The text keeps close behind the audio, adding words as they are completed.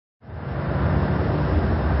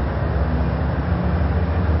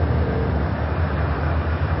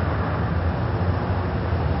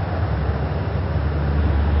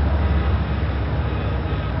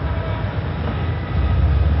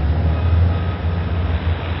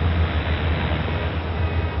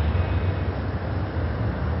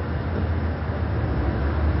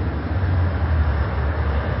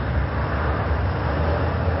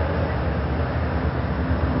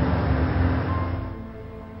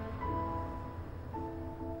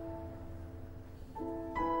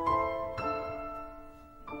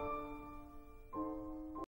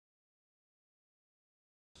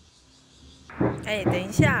哎，等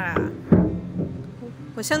一下啦，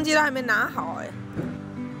我相机都还没拿好哎。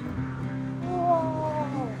哇，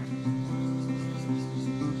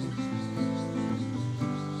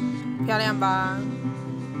漂亮吧？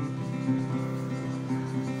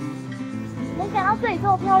没想到这里这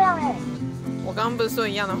么漂亮哎！我刚刚不是说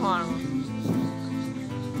一样的话了吗？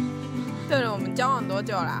对了，我们交往多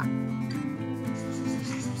久啦？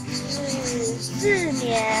是4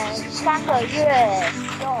年3个月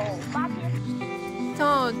又8天。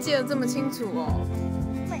哦，记得这么清楚哦。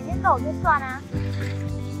每天都有在算啊。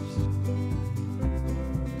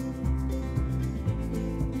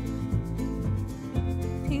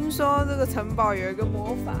听说这个城堡有一个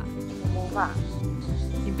魔法，什么魔法？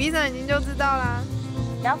你闭上眼睛就知道啦。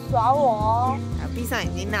不要耍我哦。啊，闭上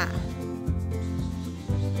眼睛啦。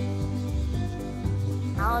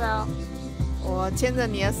然后呢？我牵着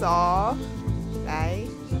你的手，来，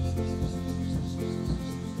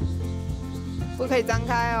不可以张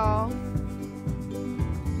开哦。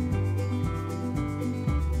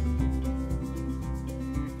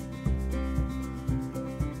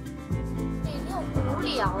你很无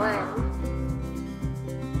聊哎。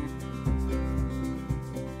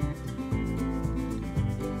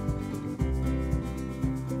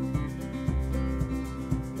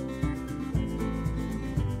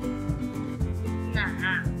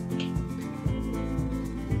哪？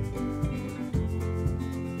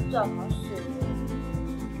怎么写？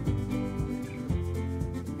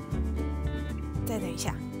再等一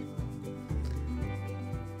下，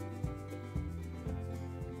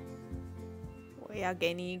我要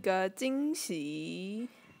给你一个惊喜。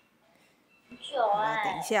久哎。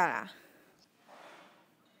等一下啦。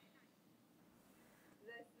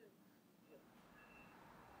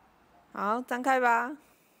好，张开吧。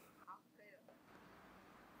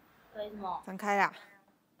为什么？张开啦。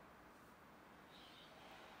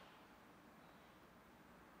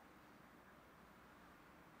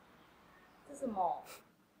这什么？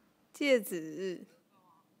戒指，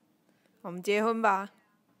我们结婚吧。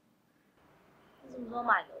你什么时候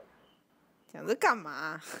买的？讲这干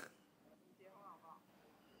嘛？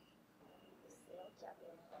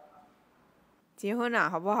结婚啦，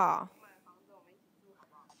好不好？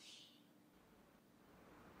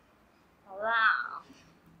好啦。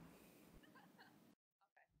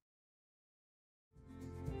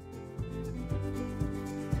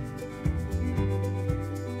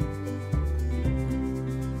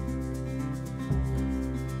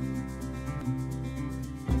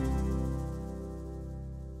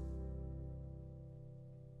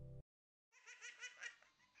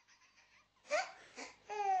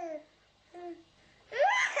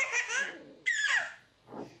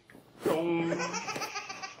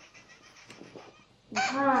你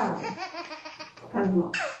看，看什么？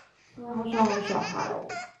我好想有小孩哦。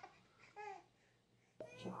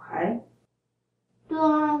小孩？对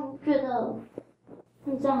啊，你觉得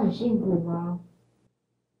那这样很幸福吗？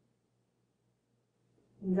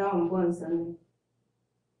你知道我们不能生，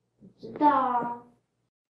知道啊。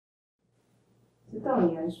知道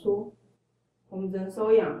你还说，我们只能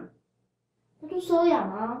收养啊。那就收养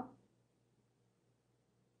啊。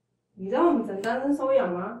你知道我们只能单身收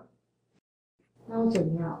养吗？那又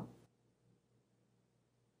怎样？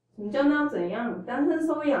什么叫那要怎样？单身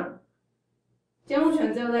收养，监护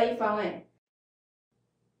权只有在一方哎。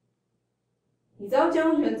你知道监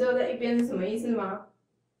护权只有在一边是什么意思吗？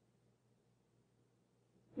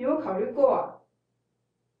你有没有考虑过啊？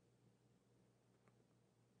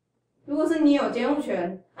如果是你有监护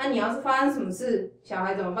权，你要是发生什么事，小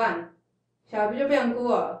孩怎么办？小孩不就变成孤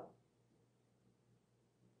儿？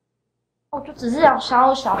我就只是想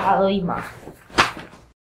要小孩而已嘛。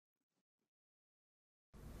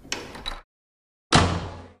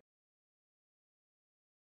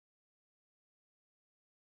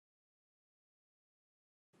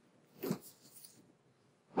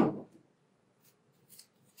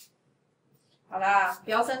好啦，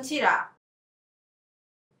不要生气啦。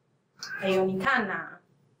哎呦，你看呐。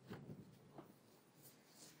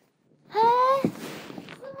嘿，是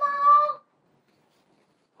猫。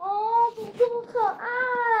哦，怎么这么可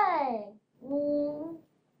爱？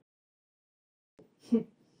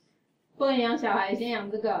不能养小孩，先养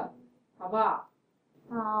这个，好不好？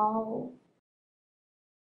好。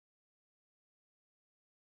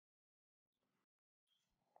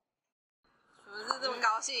怎么是这么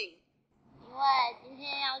高兴？因为今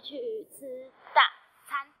天要去吃大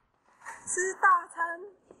餐。吃大餐？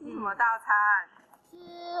吃什么大餐？吃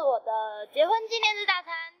我的结婚纪念日大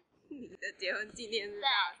餐。你的结婚纪念日大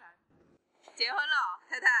餐？结婚了，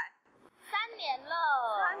太太？3年了。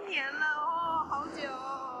3年了哦，好久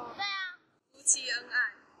哦。对啊。夫妻恩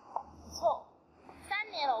爱。不错。3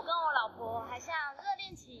年了，我跟我老婆还像热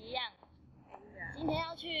恋期一样。今天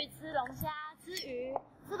要去吃龙虾、吃鱼、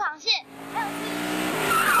吃螃蟹，还有吃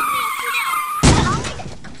掉。好那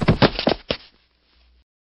个。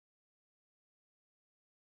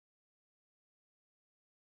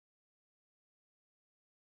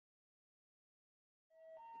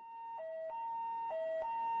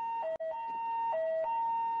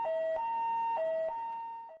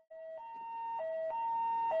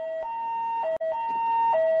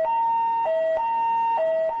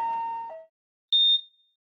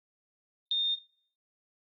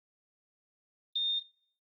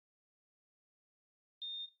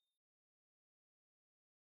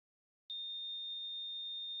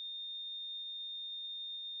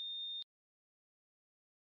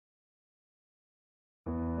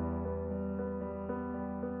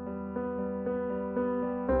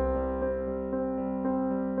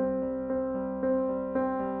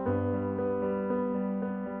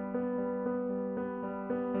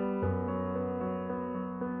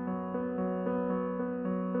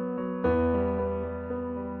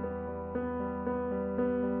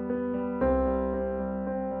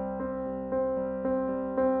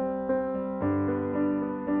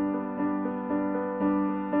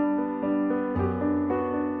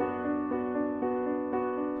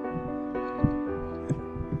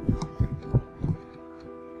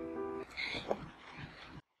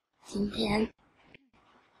今天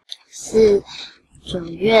是9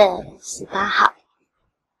月18号，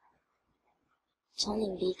从你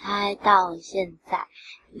离开到现在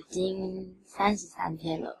已经33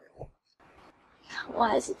天了。我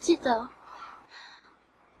还是记得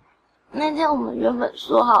那天我们原本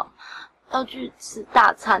说好要去吃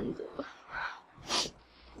大餐的，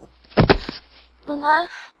本来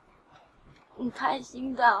很开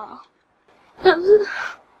心的啊，但是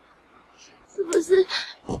是不是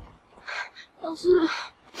要是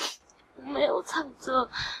我没有唱着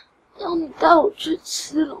要你带我去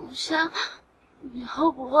吃龙虾，你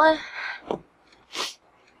会不会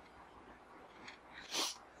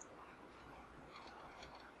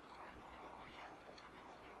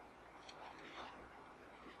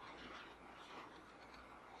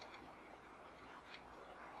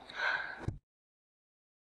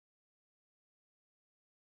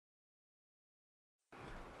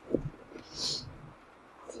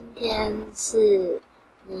今天是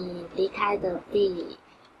你离开的第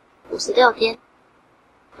56天，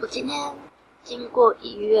我今天经过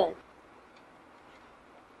医院，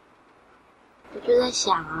我就在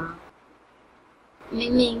想啊，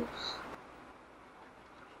明明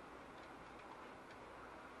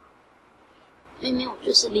我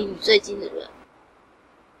就是离你最近的人，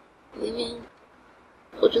明明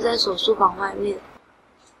我就在手术房外面，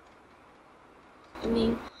明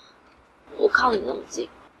明我靠你那么近，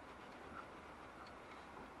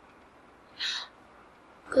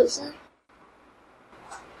可是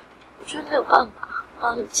我却没有办法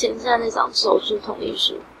帮你签下那张手术同意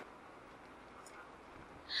书。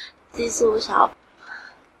即使我想要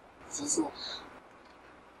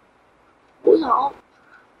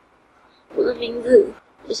我的名字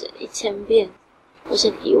我写了1000遍，我写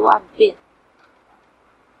了10000遍，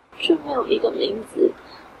却没有一个名字，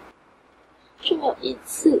却没有一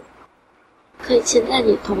次可以签在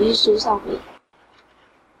你同意书上面。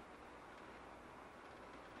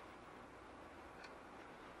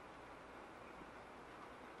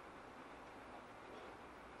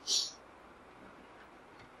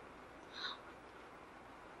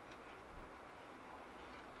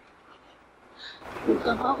你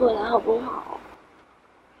赶快回来好不好？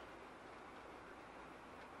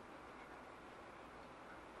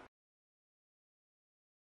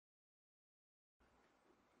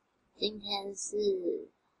今天是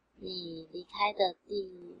你离开的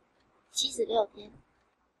第76天。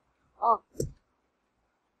我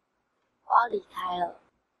要离开了。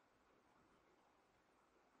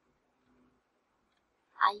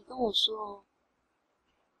阿姨跟我说，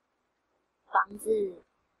房子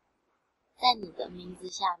在你的名字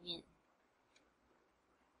下面。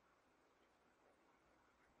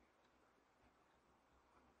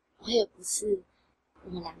我也不是，我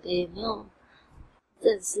们2个也没有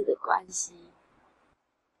正式的关系，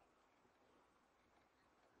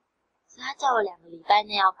所以他叫我2个礼拜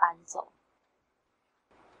内要搬走。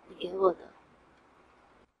你给我的，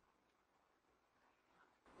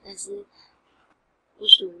但是不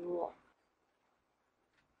属于我。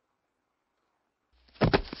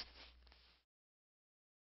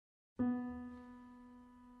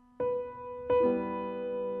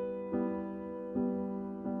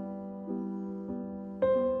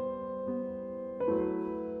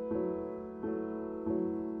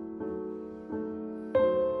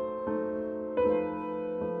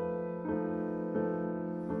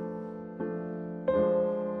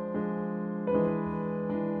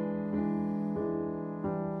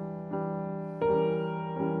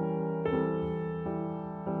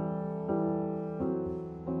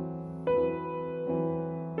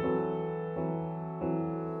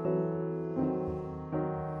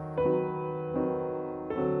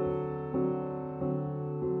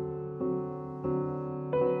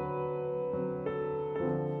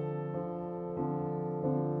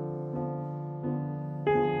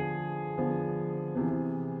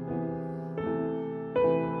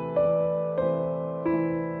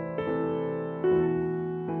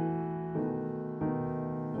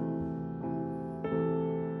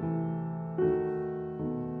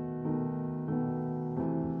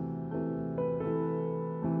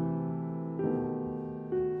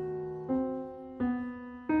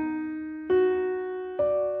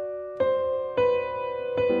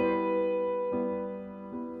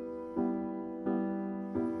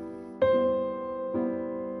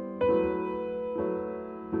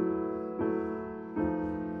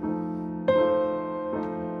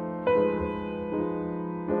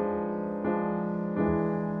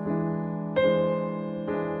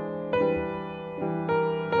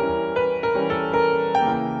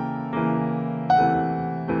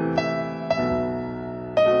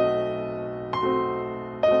了。